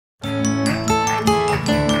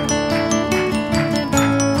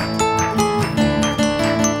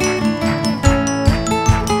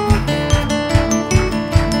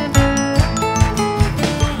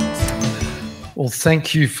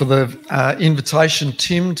Thank you for the invitation,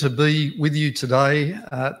 Tim, to be with you today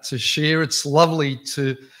to share. It's lovely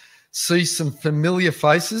to see some familiar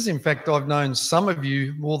faces. In fact, I've known some of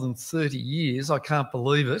you more than 30 years. I can't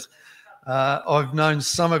believe it. I've known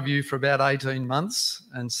some of you for about 18 months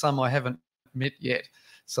and some I haven't met yet.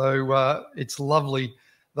 So it's lovely,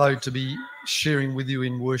 though, to be sharing with you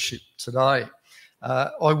in worship today.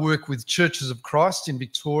 I work with Churches of Christ in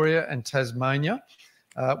Victoria and Tasmania.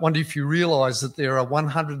 Wonder if you realise that there are around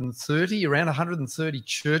 130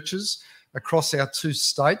 churches across our two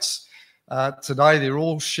states. Today they're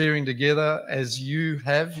all sharing together as you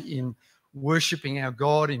have in worshipping our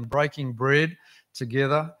God, in breaking bread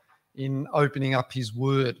together, in opening up his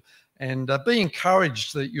word. And be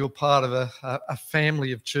encouraged that you're part of a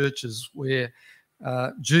family of churches where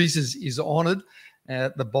Jesus is honoured,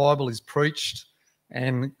 the Bible is preached,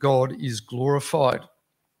 and God is glorified.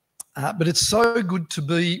 But it's so good to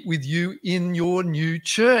be with you in your new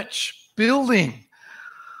church building.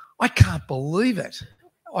 I can't believe it.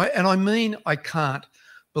 I can't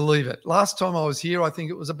believe it. Last time I was here, I think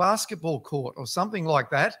it was a basketball court or something like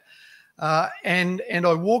that. And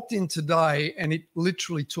I walked in today and it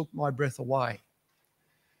literally took my breath away.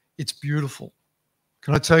 It's beautiful.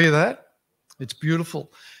 Can I tell you that? It's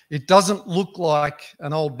beautiful. It doesn't look like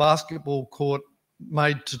an old basketball court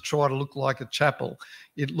made to try to look like a chapel.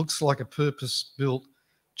 It looks like a purpose-built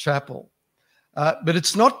chapel. But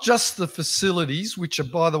it's not just the facilities, which are,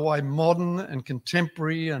 by the way, modern and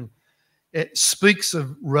contemporary, and it speaks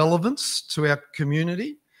of relevance to our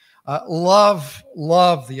community. Love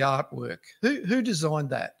the artwork. Who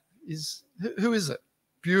designed that? Who is it?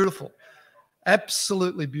 Beautiful.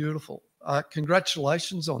 Absolutely beautiful.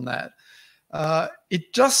 Congratulations on that.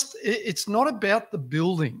 It's not about the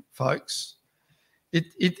building, folks.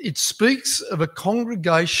 It speaks of a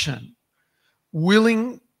congregation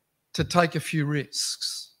willing to take a few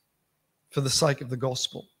risks for the sake of the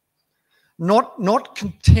gospel, not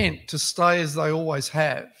content to stay as they always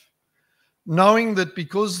have, knowing that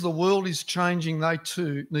because the world is changing, they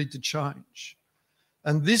too need to change.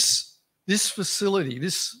 And this facility,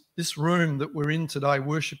 this room that we're in today,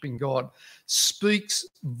 worshipping God, speaks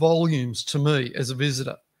volumes to me as a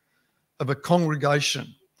visitor of a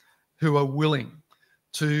congregation who are willing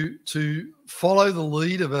to follow the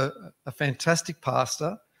lead of a fantastic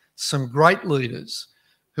pastor, some great leaders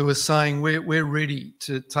who are saying we're ready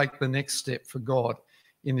to take the next step for God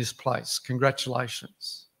in this place.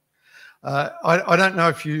 Congratulations. I don't know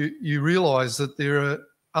if you realise that there are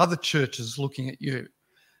other churches looking at you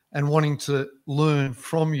and wanting to learn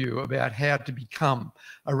from you about how to become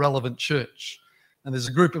a relevant church. And there's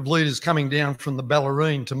a group of leaders coming down from the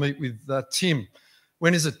Ballerine to meet with Tim.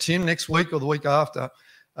 When is it, Tim? Next week or the week after?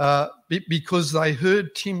 Because they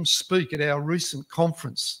heard Tim speak at our recent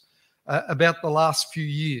conference about the last few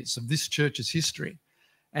years of this church's history.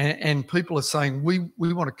 And people are saying,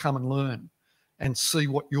 we want to come and learn and see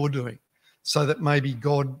what you're doing so that maybe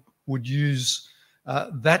God would use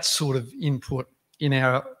that sort of input in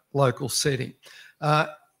our local setting.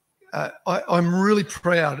 I'm really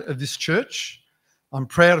proud of this church. I'm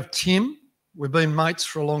proud of Tim. We've been mates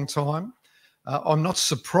for a long time. I'm not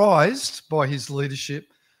surprised by his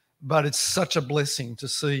leadership, but it's such a blessing to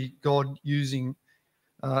see God using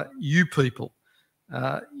you people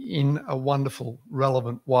in a wonderful,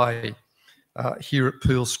 relevant way here at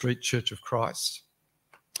Peel Street Church of Christ.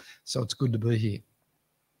 So it's good to be here.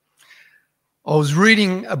 I was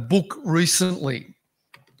reading a book recently,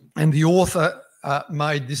 and the author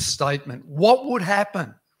made this statement: what would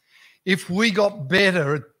happen if we got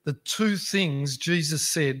better at the two things Jesus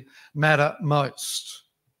said matter most?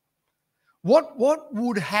 What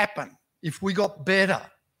would happen if we got better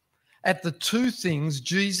at the two things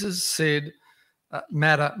Jesus said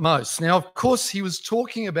matter most? Now, of course, he was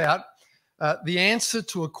talking about the answer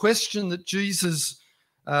to a question that Jesus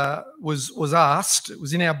was asked. It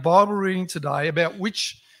was in our Bible reading today about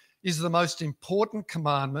which is the most important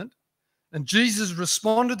commandment. And Jesus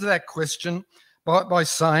responded to that question by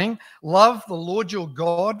saying, love the Lord your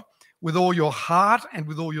God with all your heart and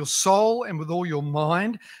with all your soul and with all your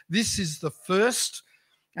mind. This is the first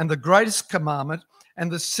and the greatest commandment. And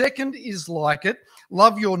the second is like it: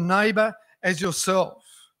 love your neighbour as yourself.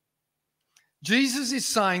 Jesus is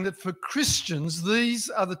saying that for Christians, these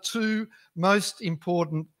are the two most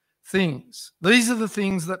important things. These are the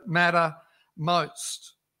things that matter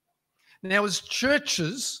most. Now, as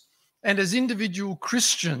churches and as individual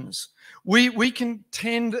Christians, we can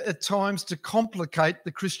tend at times to complicate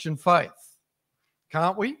the Christian faith,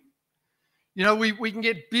 can't we? You know, we can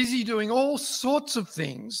get busy doing all sorts of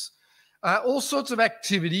things, all sorts of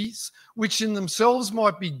activities, which in themselves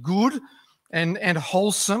might be good and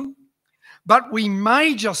wholesome, but we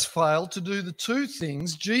may just fail to do the two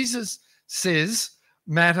things Jesus says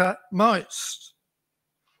matter most.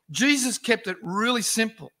 Jesus kept it really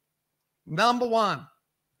simple. Number one,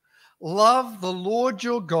 love the Lord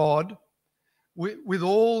your God with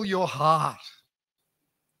all your heart.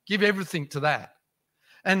 Give everything to that.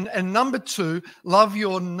 And number two, love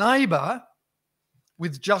your neighbour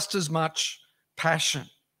with just as much passion.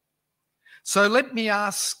 So let me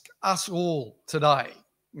ask us all today,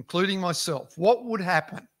 including myself, what would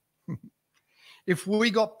happen if we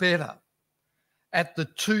got better at the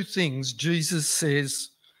two things Jesus says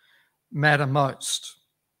matter most?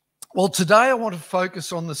 Well, today I want to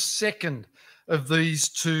focus on the second of these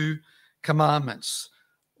two commandments.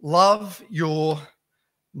 Love your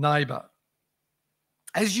neighbour.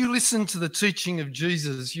 As you listen to the teaching of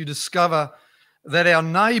Jesus, you discover that our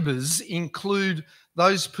neighbours include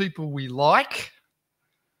those people we like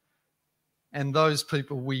and those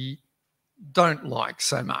people we don't like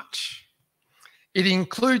so much. It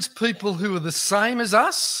includes people who are the same as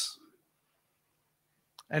us,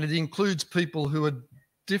 and it includes people who are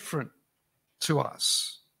different to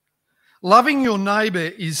us. Loving your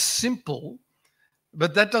neighbour is simple,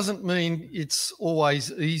 but that doesn't mean it's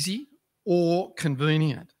always easy or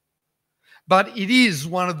convenient. But it is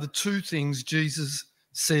one of the two things Jesus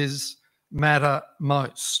says matter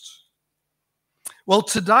most. Well,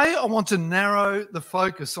 today I want to narrow the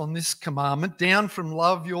focus on this commandment down from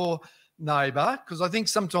love your neighbour, because I think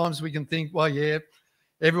sometimes we can think, well, yeah,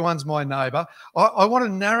 everyone's my neighbour. I want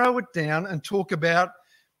to narrow it down and talk about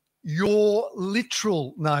your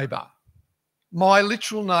literal neighbour, my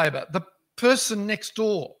literal neighbour, the person next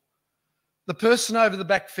door, the person over the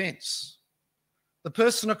back fence, the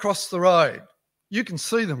person across the road. You can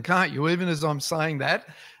see them, can't you, even as I'm saying that?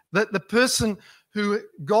 The person who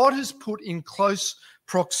God has put in close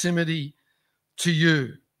proximity to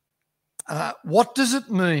you. What does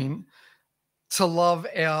it mean to love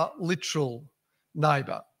our literal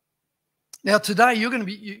neighbour? Now, today you're going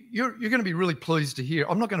to be really pleased to hear.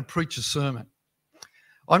 I'm not going to preach a sermon.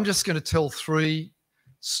 I'm just going to tell 3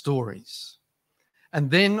 stories,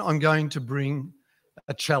 and then I'm going to bring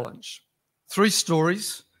a challenge. 3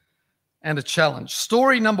 stories and a challenge.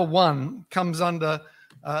 Story number 1 comes under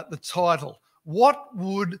the title, What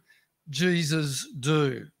Would Jesus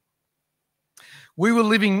Do? We were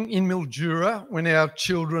living in Mildura when our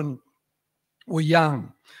children were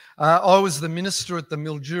young. I was the minister at the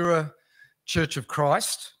Mildura Church of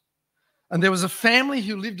Christ, and there was a family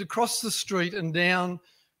who lived across the street and down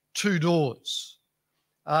 2 doors.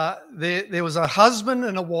 There was a husband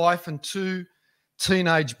and a wife and 2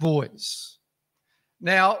 teenage boys.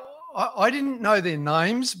 Now, I didn't know their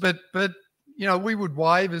names, but you know, we would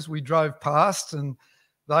wave as we drove past, and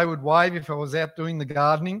they would wave if I was out doing the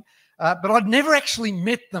gardening. But I'd never actually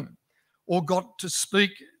met them or got to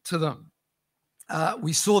speak to them.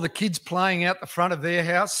 We saw the kids playing out the front of their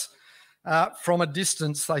house. From a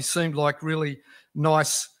distance, they seemed like really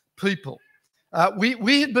nice people.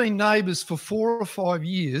 We had been neighbours for 4 or 5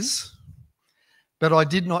 years, but I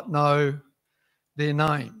did not know their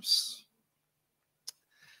names.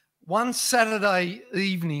 One Saturday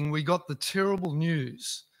evening, we got the terrible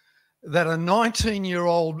news that a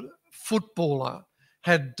 19-year-old footballer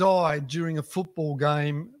had died during a football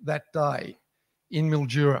game that day in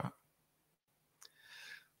Mildura.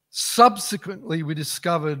 Subsequently, we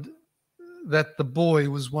discovered that the boy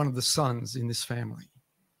was one of the sons in this family.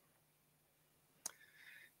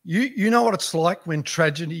 You know what it's like when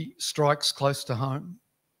tragedy strikes close to home?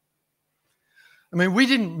 I mean, we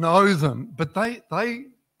didn't know them, but they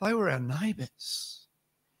were our neighbours.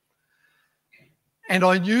 And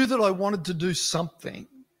I knew that I wanted to do something,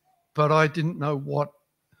 but I didn't know what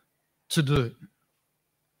to do.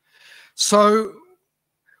 So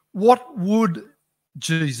what would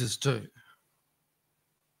Jesus do?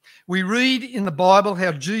 We read in the Bible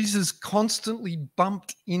how Jesus constantly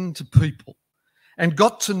bumped into people and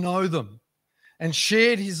got to know them and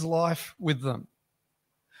shared his life with them.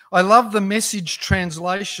 I love the Message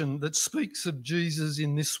translation that speaks of Jesus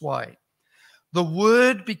in this way. The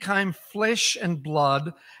Word became flesh and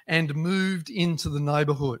blood and moved into the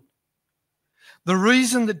neighbourhood. The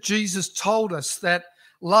reason that Jesus told us that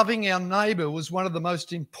loving our neighbour was one of the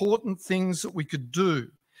most important things that we could do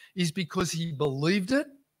is because he believed it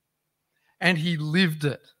and he lived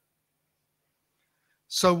it.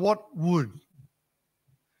 So what would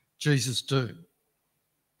Jesus do?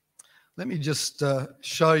 Let me just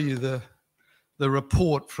show you the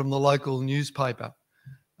report from the local newspaper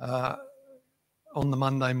on the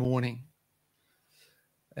Monday morning.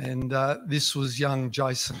 And this was young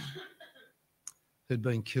Jason who'd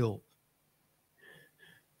been killed.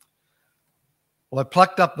 Well, I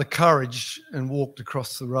plucked up the courage and walked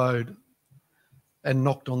across the road and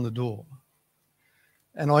knocked on the door.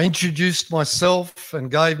 And I introduced myself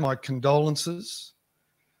and gave my condolences.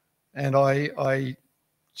 And I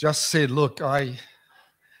just said, look, I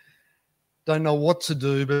don't know what to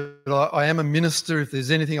do, but I am a minister. If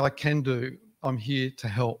there's anything I can do, I'm here to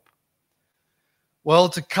help. Well,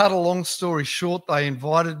 to cut a long story short, they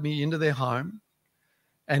invited me into their home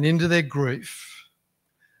and into their grief,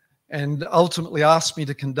 and ultimately asked me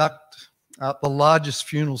to conduct the largest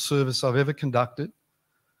funeral service I've ever conducted.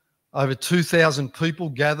 Over 2,000 people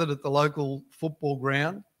gathered at the local football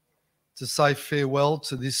ground to say farewell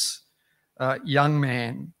to this young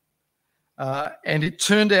man. And it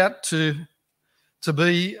turned out to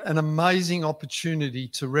be an amazing opportunity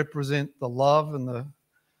to represent the love and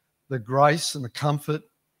the grace and the comfort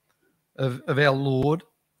of our Lord.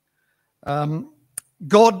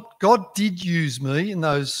 God did use me in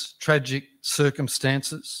those tragic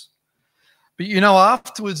circumstances. But, you know,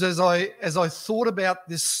 afterwards, as I thought about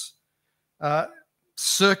this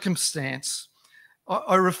circumstance,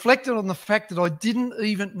 I reflected on the fact that I didn't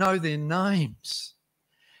even know their names.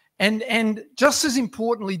 And just as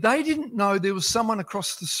importantly, they didn't know there was someone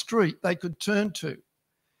across the street they could turn to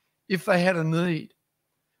if they had a need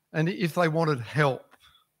and if they wanted help.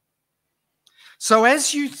 So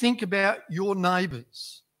as you think about your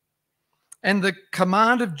neighbours and the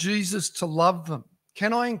command of Jesus to love them,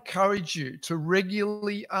 can I encourage you to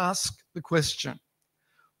regularly ask the question,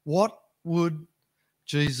 what would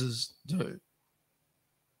Jesus do?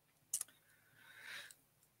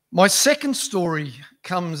 My second story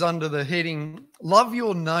comes under the heading, Love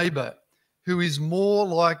Your Neighbour Who Is More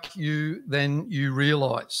Like You Than You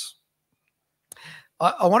Realise.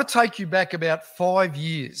 I want to take you back about 5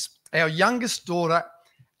 years. Our youngest daughter,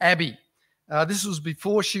 Abby, this was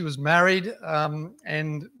before she was married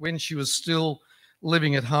and when she was still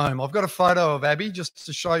living at home. I've got a photo of Abby just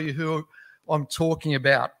to show you who I'm talking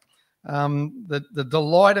about, the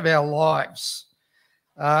delight of our lives.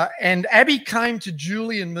 And Abby came to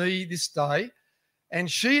Julie and me this day, and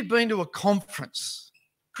she had been to a conference,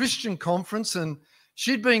 Christian conference, and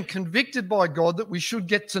she'd been convicted by God that we should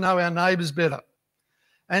get to know our neighbours better.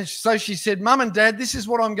 And so she said, Mum and Dad, this is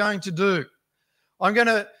what I'm going to do. I'm going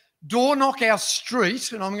to door knock our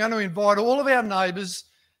street, and I'm going to invite all of our neighbours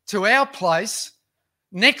to our place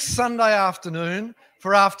next Sunday afternoon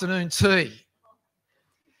for afternoon tea.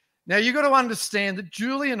 Now, you've got to understand that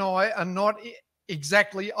Julie and I are not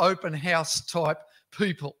exactly open house type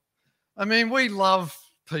people. I mean, we love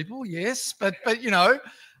people, yes, but you know,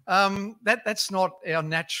 that's not our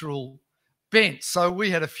natural bent. So we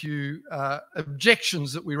had a few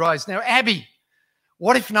objections that we raised. Now, Abby,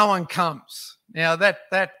 what if no one comes? Now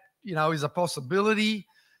that you know is a possibility,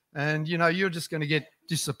 and you know you're just going to get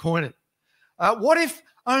disappointed. What if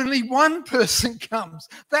only one person comes?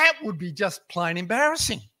 That would be just plain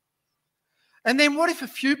embarrassing. And then what if a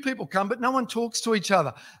few people come but no one talks to each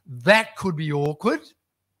other? That could be awkward.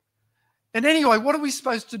 And anyway, what are we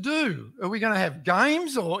supposed to do? Are we going to have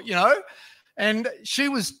games or, you know? And she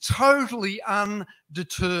was totally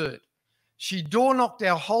undeterred. She door knocked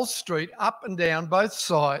our whole street up and down both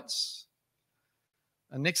sides.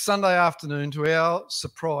 And next Sunday afternoon, to our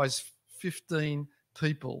surprise, 15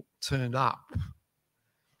 people turned up.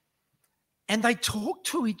 And they talked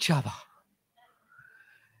to each other.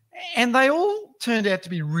 And they all turned out to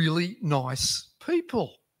be really nice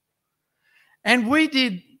people. And we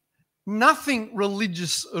did nothing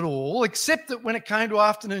religious at all, except that when it came to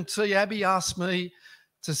afternoon tea, Abby asked me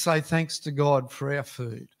to say thanks to God for our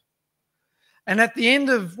food. And at the end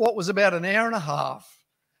of what was about an hour and a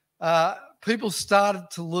half, people started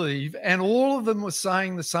to leave, and all of them were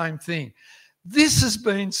saying the same thing. This has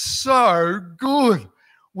been so good.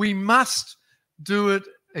 We must do it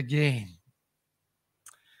again.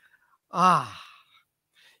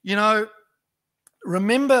 You know,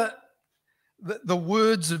 remember the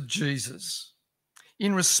words of Jesus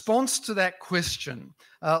in response to that question.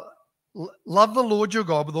 Love the Lord your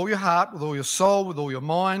God with all your heart, with all your soul, with all your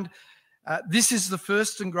mind. This is the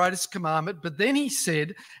first and greatest commandment. But then he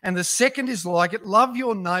said, and the second is like it, love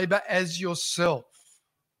your neighbour as yourself.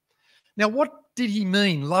 Now, what did he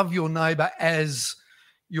mean, love your neighbour as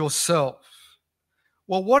yourself?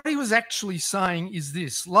 Well, what he was actually saying is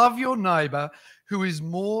this: love your neighbour who is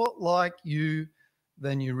more like you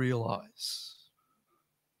than you realise.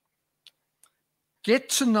 Get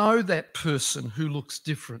to know that person who looks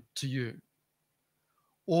different to you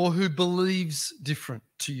or who believes different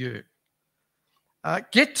to you.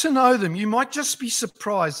 Get to know them. You might just be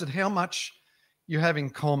surprised at how much you have in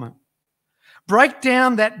common. Break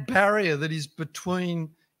down that barrier that is between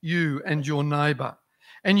you and your neighbour.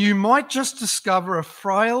 And you might just discover a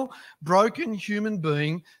frail, broken human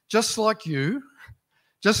being just like you,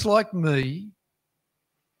 just like me,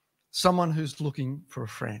 someone who's looking for a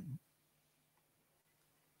friend.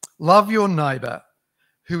 Love your neighbour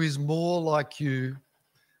who is more like you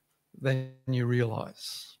than you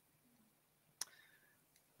realise.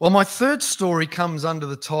 Well, my third story comes under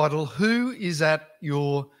the title, Who is at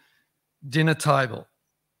Your Dinner Table?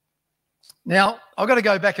 Now, I've got to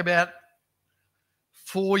go back about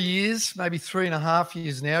 4 years, maybe 3.5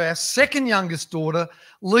 years now. Our second youngest daughter,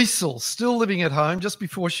 Liesl, still living at home just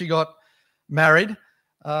before she got married.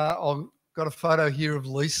 I've got a photo here of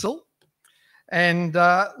Liesl. And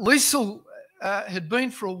Liesl had been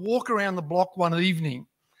for a walk around the block one evening,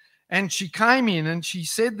 and she came in and she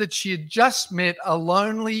said that she had just met a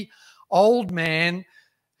lonely old man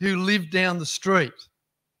who lived down the street.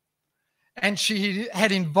 And she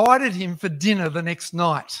had invited him for dinner the next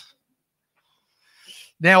night.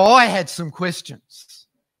 Now, I had some questions.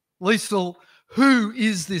 Liesl, who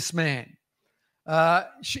is this man?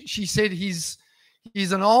 She said he's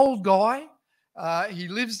an old guy. He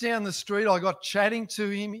lives down the street. I got chatting to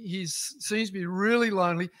him. He seems to be really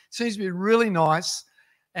lonely, seems to be really nice.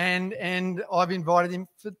 And I've invited him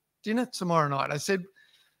for dinner tomorrow night. I said,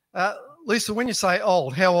 Liesl, when you say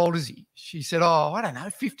old, how old is he? She said, oh, I don't know,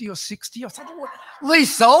 50 or 60. I said, what?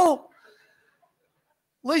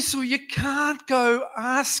 Liesl, you can't go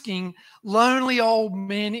asking lonely old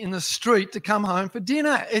men in the street to come home for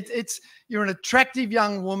dinner. You're an attractive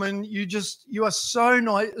young woman. You are so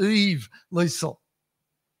naive, Liesl.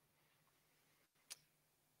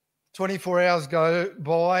 24 hours go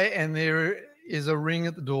by and there is a ring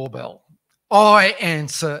at the doorbell. I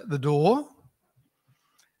answer the door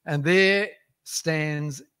and there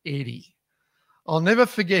stands Eddie. I'll never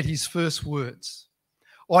forget his first words.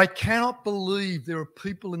 I cannot believe there are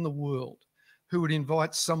people in the world who would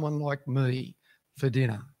invite someone like me for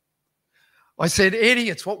dinner. I said, Eddie,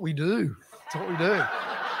 it's what we do. It's what we do.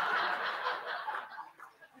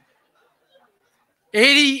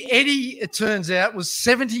 Eddie, it turns out, was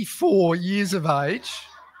 74 years of age.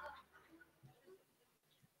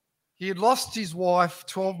 He had lost his wife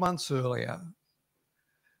 12 months earlier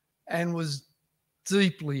and was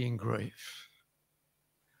deeply in grief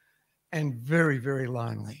and very, very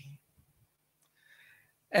lonely.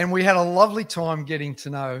 And we had a lovely time getting to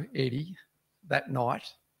know Eddie that night.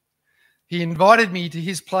 He invited me to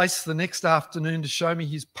his place the next afternoon to show me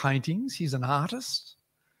his paintings. He's an artist.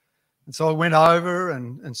 And so I went over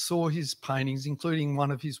and saw his paintings, including one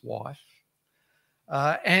of his wife.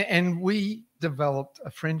 And we developed a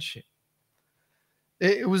friendship.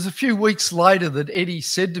 It was a few weeks later that Eddie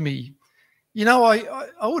said to me, you know,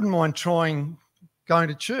 I wouldn't mind trying going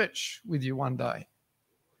to church with you one day.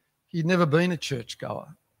 He'd never been a churchgoer.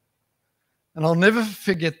 And I'll never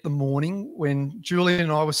forget the morning when Julie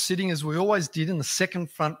and I were sitting, as we always did, in the second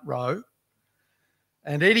front row.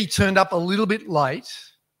 And Eddie turned up a little bit late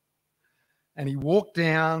and he walked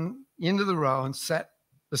down into the row and sat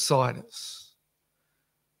beside us.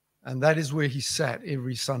 And that is where he sat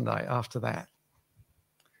every Sunday after that.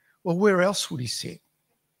 Well, where else would he sit?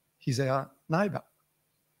 He's our neighbour.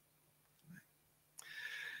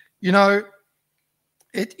 You know,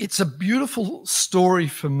 it's a beautiful story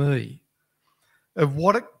for me of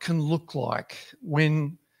what it can look like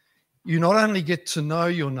when you not only get to know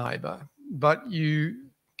your neighbour, but you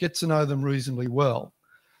get to know them reasonably well.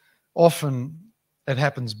 Often it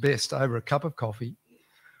happens best over a cup of coffee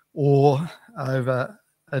or over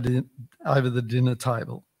the dinner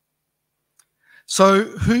table. So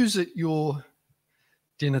who's at your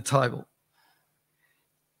dinner table?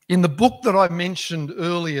 In the book that I mentioned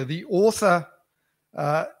earlier, the author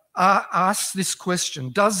asks this question: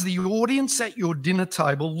 does the audience at your dinner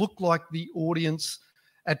table look like the audience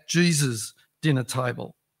at Jesus' dinner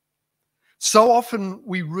table? So often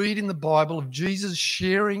we read in the Bible of Jesus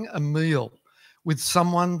sharing a meal with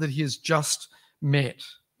someone that he has just met.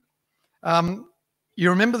 You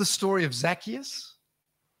remember the story of Zacchaeus?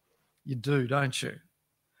 You do, don't you?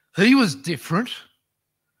 He was different.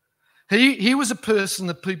 He was a person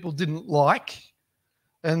that people didn't like,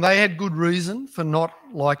 and they had good reason for not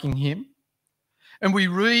liking him. And we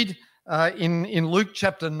read in Luke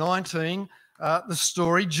chapter 19 the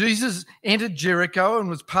story. Jesus entered Jericho and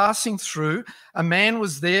was passing through. A man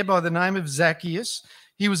was there by the name of Zacchaeus.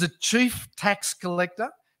 He was a chief tax collector.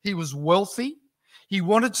 He was wealthy. He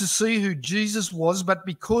wanted to see who Jesus was, but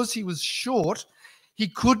because he was short, he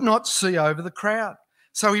could not see over the crowd.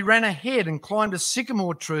 So he ran ahead and climbed a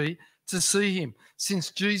sycamore tree to see him,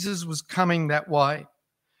 since Jesus was coming that way.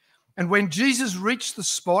 And when Jesus reached the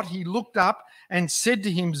spot, he looked up and said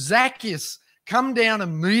to him, Zacchaeus, come down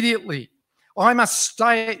immediately. I must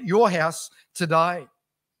stay at your house today.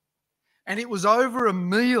 And it was over a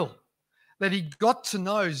meal that he got to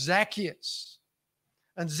know Zacchaeus.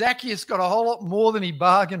 And Zacchaeus got a whole lot more than he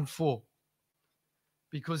bargained for,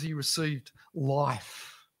 because he received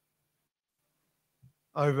life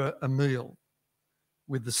over a meal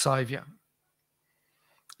with the Saviour.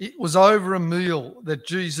 It was over a meal that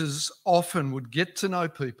Jesus often would get to know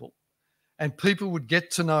people, and people would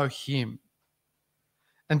get to know him.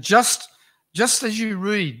 And just as you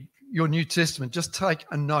read your New Testament, just take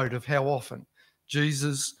a note of how often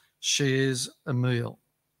Jesus shares a meal.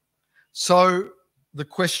 So the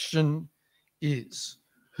question is,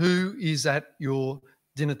 who is at your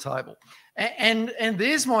dinner table? And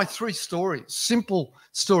there's my three stories, simple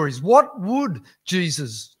stories. What would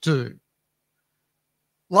Jesus do?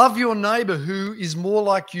 Love your neighbour who is more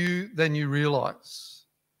like you than you realise.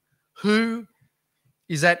 Who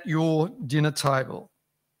is at your dinner table?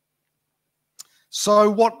 So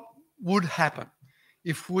what would happen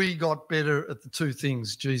if we got better at the two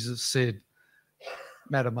things Jesus said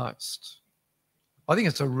matter most? I think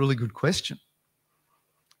it's a really good question.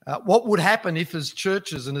 What would happen if, as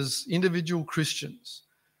churches and as individual Christians,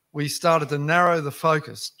 we started to narrow the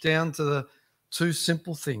focus down to the two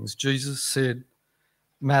simple things Jesus said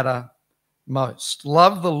matter most?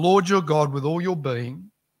 Love the Lord your God with all your being,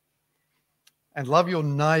 and love your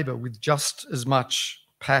neighbour with just as much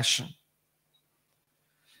passion.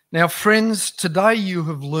 Now, friends, today you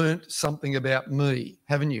have learnt something about me,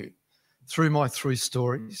 haven't you, through my three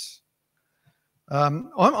stories.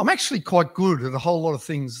 I'm actually quite good at a whole lot of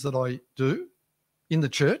things that I do in the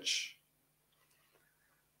church,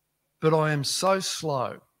 but I am so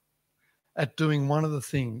slow at doing one of the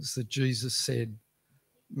things that Jesus said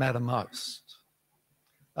matter most.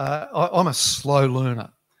 I'm a slow learner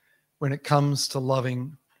when it comes to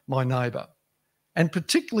loving my neighbour, and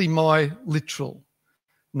particularly my literal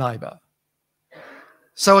neighbour.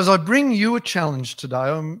 So as I bring you a challenge today,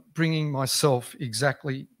 I'm bringing myself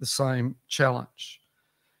exactly the same challenge.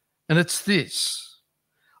 And it's this: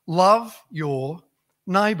 love your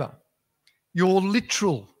neighbour, your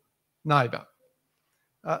literal neighbour,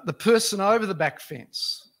 the person over the back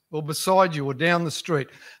fence or beside you or down the street,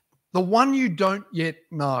 the one you don't yet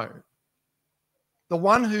know, the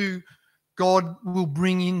one who God will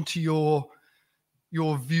bring into your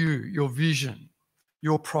view, your vision,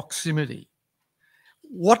 your proximity.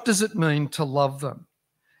 What does it mean to love them?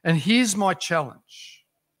 And here's my challenge.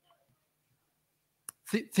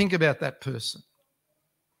 Think about that person.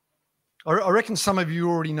 I reckon some of you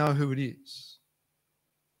already know who it is.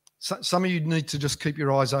 Some of you need to just keep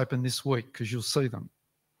your eyes open this week, because you'll see them.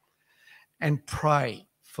 And pray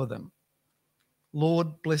for them. Lord,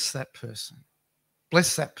 bless that person.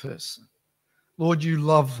 Bless that person. Lord, you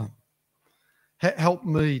love them. Help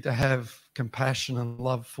me to have compassion and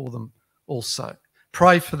love for them also.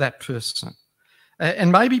 Pray for that person.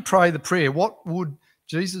 And maybe pray the prayer, what would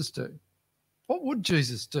Jesus do? What would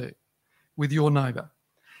Jesus do with your neighbour?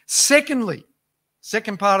 Secondly,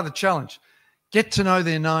 second part of the challenge, get to know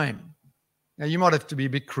their name. Now, you might have to be a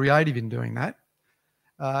bit creative in doing that.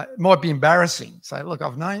 It might be embarrassing. Say, look,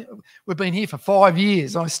 we've been here for 5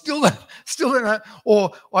 years. I still don't know.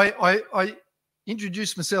 Or I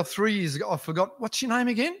introduced myself 3 years ago. I forgot. What's your name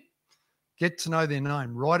again? Get to know their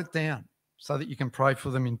name. Write it down so that you can pray for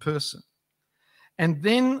them in person. And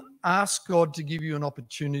then ask God to give you an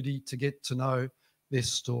opportunity to get to know their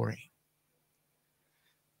story.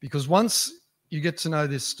 Because once you get to know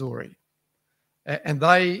their story and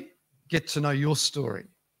they get to know your story,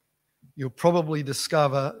 you'll probably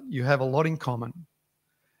discover you have a lot in common.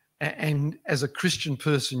 And as a Christian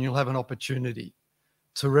person, you'll have an opportunity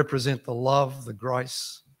to represent the love, the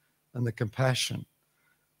grace, and the compassion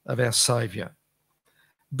of our Saviour.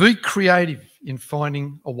 Be creative in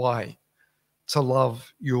finding a way to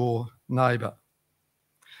love your neighbour.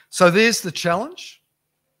 So there's the challenge.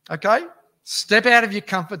 Okay? Step out of your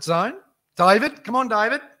comfort zone. David, come on,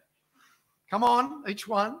 David. Come on, each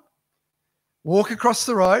one. Walk across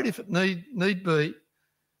the road if it need be.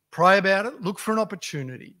 Pray about it. Look for an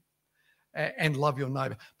opportunity and love your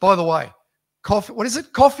neighbour. By the way, coffee, what is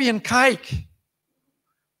it? Coffee and cake.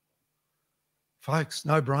 Folks,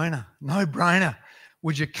 no brainer. No brainer.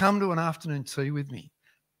 Would you come to an afternoon tea with me?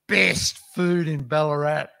 Best food in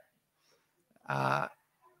Ballarat.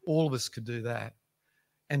 All of us could do that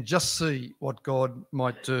and just see what God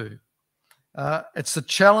might do. It's a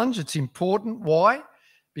challenge. It's important. Why?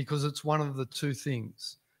 Because it's one of the two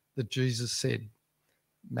things that Jesus said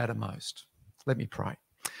matter most. Let me pray.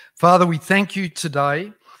 Father, we thank you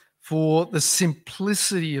today for the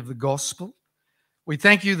simplicity of the gospel. We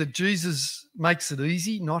thank you that Jesus makes it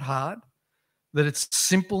easy, not hard, that it's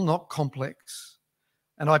simple, not complex.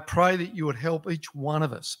 And I pray that you would help each one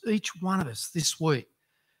of us this week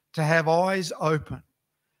to have eyes open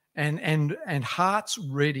and hearts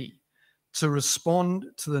ready to respond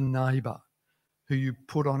to the neighbour who you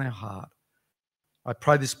put on our heart. I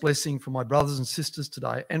pray this blessing for my brothers and sisters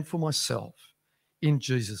today and for myself in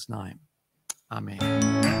Jesus' name. Amen.